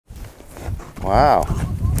Wow.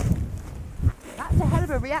 That's a hell of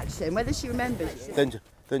a reaction, whether she remembers you.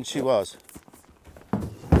 Then she was.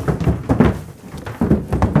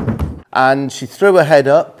 And she threw her head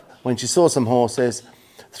up when she saw some horses,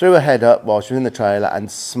 threw her head up while she was in the trailer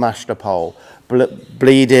and smashed a pole,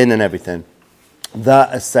 bleeding and everything. That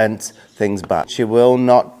has sent things back. She will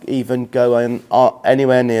not even go in,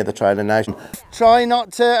 anywhere near the trailer now. Try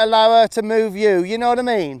not to allow her to move you, you know what I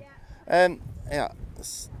mean? Yeah.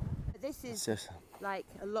 This is Just, like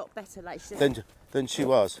a lot better. Like she's than she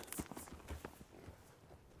was.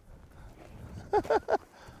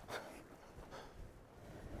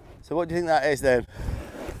 So what do you think that is then?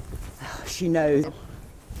 she knows.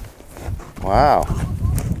 Wow.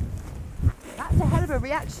 That's a hell of a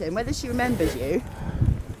reaction, whether she remembers you.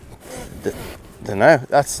 Don't know.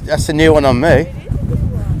 That's a new one on me. It is a new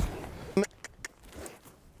one.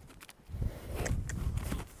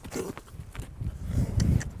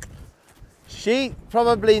 She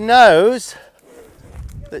probably knows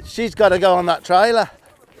that she's got to go on that trailer.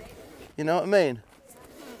 You know what I mean?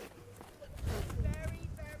 Very, very,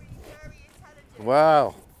 very intelligent.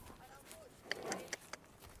 Wow.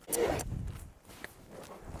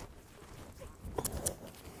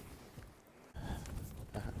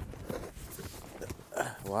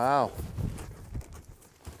 Wow.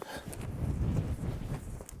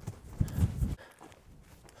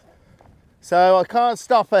 So I can't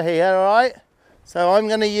stop her here, all right? So I'm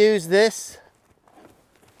going to use this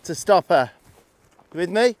to stop her. With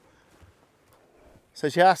me? So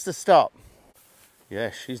she has to stop.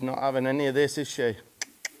 Yeah, she's not having any of this, is she?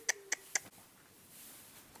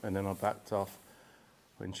 And then I backed off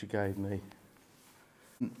when she gave me.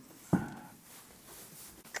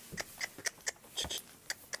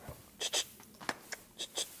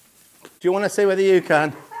 Do you want to see whether you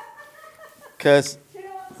can? Because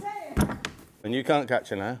and you can't catch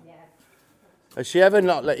her now. Yeah. Has she ever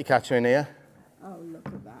not let you catch her in here? Oh, look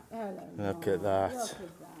at that. Hello. Look at that. Look at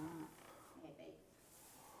that.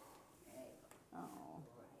 Oh.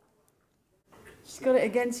 She's got it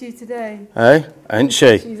against you today. Hey, ain't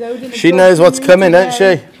she? She's owed in a She job knows for what's you coming, today.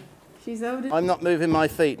 don't she? She's owed it. I'm not moving my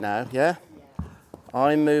feet now, yeah?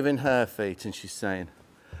 I'm moving her feet and she's saying,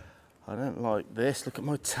 I don't like this, look at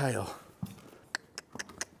my tail.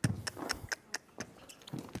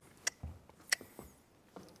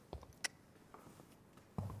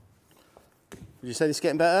 Would you say this is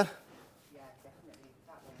getting better? Yeah, definitely.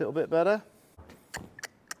 A little bit better?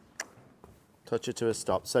 Touch her to a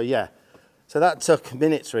stop. So yeah, so that took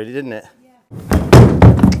minutes really, didn't it? Yeah.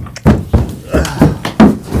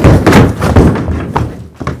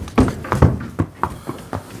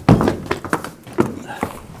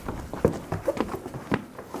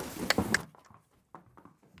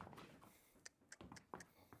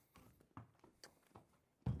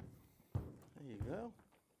 There you go.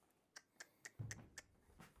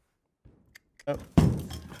 Oh,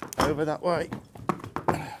 over that way.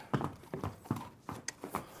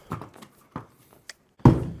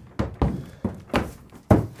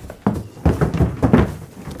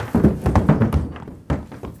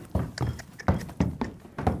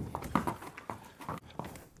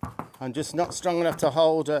 I'm just not strong enough to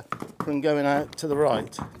hold her from going out to the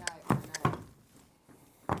right.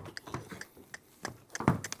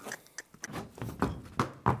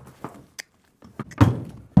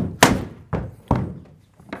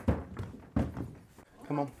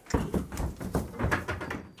 Come on.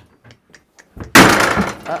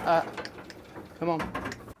 Come on.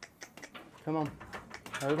 Come on.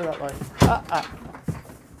 Over that way.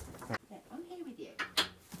 I'm here with you.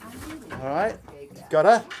 I'm here with you. All right. Got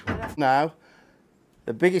her? Now,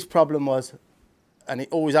 the biggest problem was, and it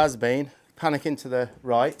always has been, panicking to the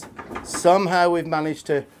right. Somehow we've managed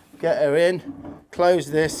to get her in, close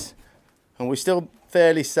this, and we're still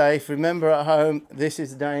fairly safe. Remember at home, this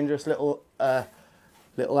is a dangerous little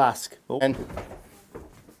ask. And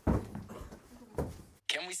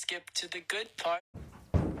Can we skip to the good part?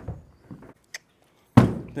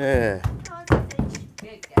 there.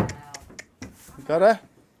 Good girl. Got her?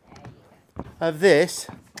 Of this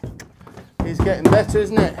is getting better,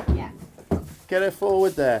 isn't it? Yeah. Get her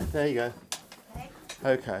forward there. There you go.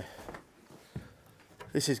 Okay.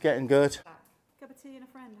 This is getting good. Cup of tea and a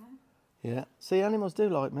friend, huh? Yeah. See, animals do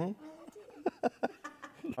like me.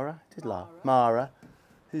 Mara did laugh. Mara.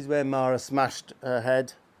 This is where Mara smashed her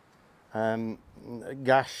head,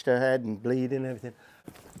 gashed her head and bleeding and everything.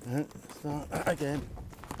 Start again.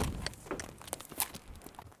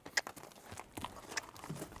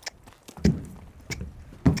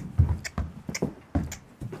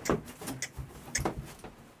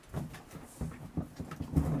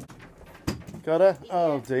 Got her?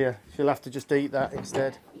 Oh dear. She'll have to just eat that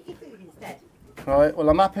instead. Eat your food instead. Right, well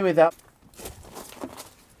I'm happy with that.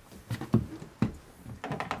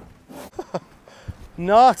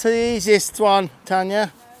 Not the easiest one,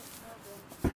 Tanya.